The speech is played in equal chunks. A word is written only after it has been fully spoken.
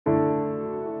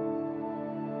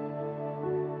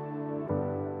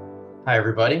Hi,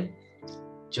 everybody.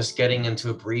 Just getting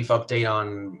into a brief update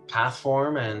on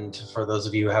Pathform, and for those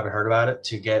of you who haven't heard about it,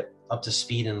 to get up to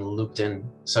speed and looped in.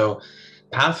 So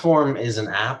Pathform is an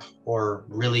app, or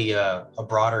really a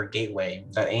broader gateway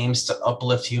that aims to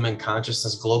uplift human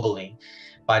consciousness globally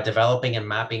by developing and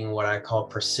mapping what I call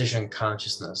precision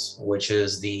consciousness, which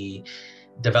is the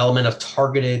development of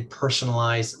targeted,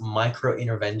 personalized micro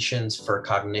interventions for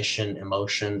cognition,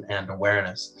 emotion, and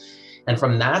awareness. And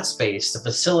from that space to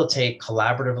facilitate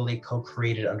collaboratively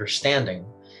co-created understanding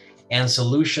and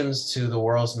solutions to the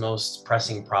world's most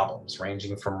pressing problems,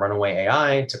 ranging from runaway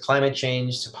AI to climate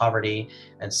change to poverty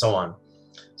and so on.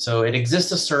 So it exists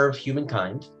to serve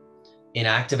humankind in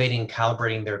activating and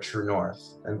calibrating their true north,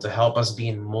 and to help us be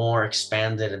in more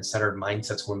expanded and centered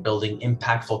mindsets when building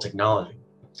impactful technology.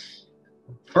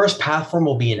 First, Pathform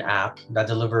will be an app that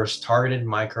delivers targeted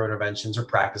micro interventions or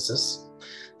practices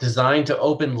designed to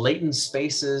open latent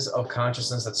spaces of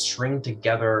consciousness that string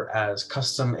together as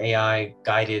custom AI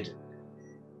guided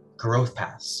growth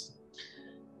paths.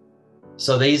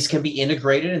 So these can be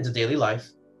integrated into daily life.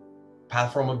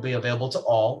 Pathform will be available to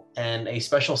all, and a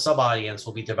special sub-audience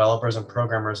will be developers and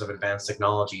programmers of advanced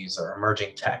technologies or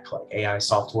emerging tech like AI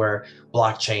software,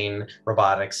 blockchain,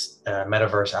 robotics,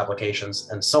 metaverse applications,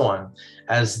 and so on,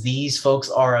 as these folks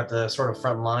are at the sort of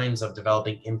front lines of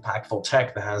developing impactful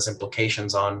tech that has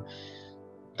implications on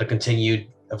the continued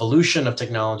evolution of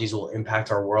technologies will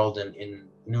impact our world in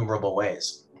innumerable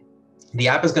ways. The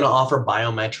app is going to offer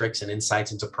biometrics and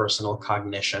insights into personal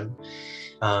cognition.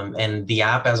 And the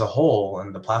app as a whole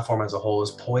and the platform as a whole is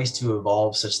poised to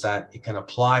evolve such that it can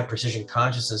apply precision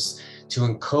consciousness to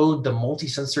encode the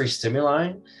multisensory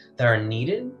stimuli that are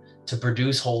needed to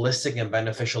produce holistic and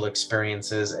beneficial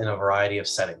experiences in a variety of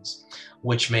settings,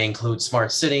 which may include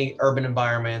smart city, urban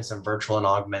environments, and virtual and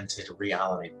augmented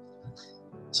reality.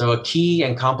 So a key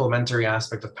and complementary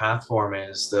aspect of Pathform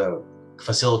is the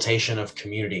facilitation of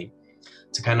community,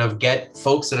 to kind of get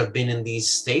folks that have been in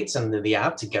these states and the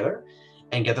app together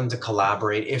and get them to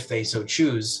collaborate if they so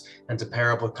choose, and to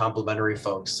pair up with complementary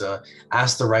folks to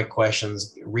ask the right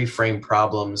questions, reframe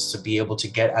problems, to be able to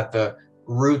get at the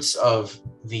roots of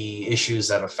the issues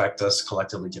that affect us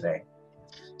collectively today.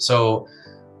 So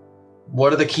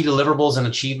what are the key deliverables and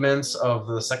achievements of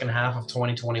the second half of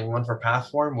 2021 for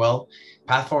Pathform? Well,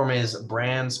 Pathform is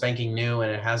brand spanking new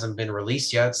and it hasn't been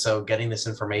released yet. So getting this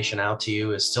information out to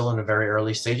you is still in the very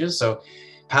early stages. So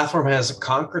Pathform has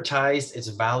concretized its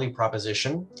value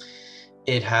proposition.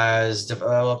 It has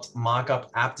developed mock-up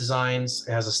app designs.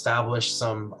 It has established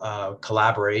some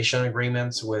collaboration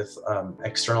agreements with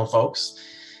external folks.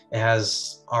 It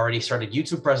has already started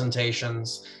YouTube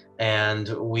presentations, and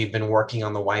we've been working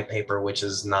on the white paper, which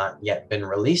has not yet been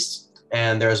released.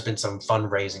 And there's been some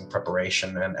fundraising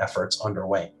preparation and efforts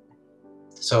underway.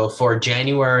 So for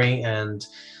January and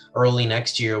early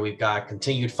next year, we've got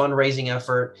continued fundraising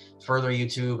effort, further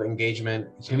YouTube engagement,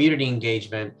 community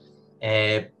engagement,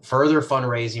 further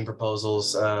fundraising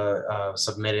proposals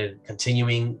submitted,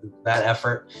 continuing that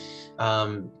effort.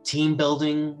 Team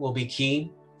building will be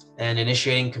key, and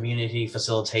initiating community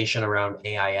facilitation around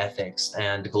AI ethics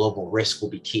and global risk will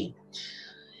be key.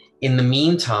 In the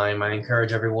meantime, I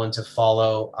encourage everyone to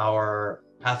follow our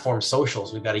Pathform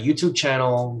socials. We've got a YouTube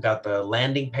channel, we've got the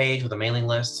landing page with a mailing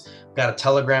list, we've got a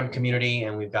Telegram community,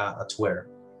 and we've got a Twitter.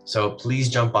 So please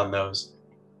jump on those.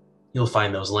 You'll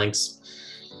find those links.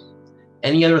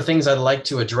 Any other things I'd like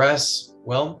to address?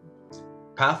 Well,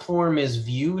 Pathform is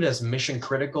viewed as mission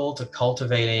critical to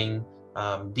cultivating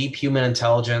deep human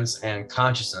intelligence and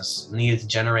consciousness needed to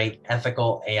generate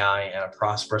ethical AI and a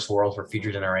prosperous world for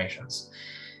future generations.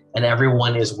 And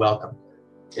everyone is welcome.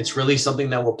 It's really something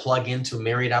that will plug into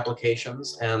myriad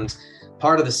applications. And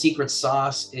part of the secret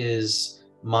sauce is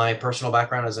my personal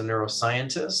background as a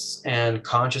neuroscientist and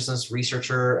consciousness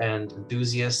researcher and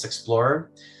enthusiast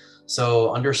explorer.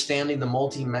 So understanding the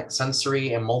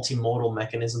multi-sensory and multimodal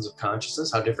mechanisms of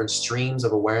consciousness, how different streams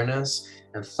of awareness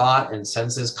and thought and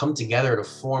senses come together to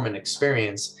form an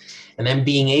experience, and then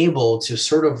being able to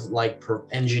sort of like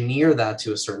engineer that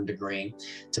to a certain degree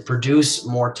to produce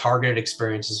more targeted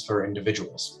experiences for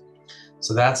individuals.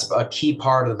 So that's a key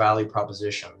part of the value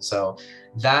proposition. So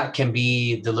that can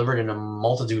be delivered in a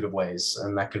multitude of ways,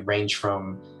 and that could range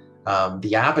from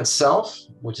the app itself,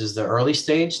 which is the early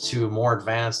stage, to more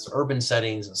advanced urban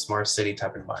settings and smart city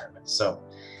type environments. So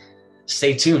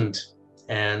stay tuned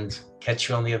and catch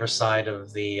you on the other side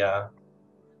of the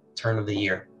turn of the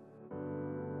year.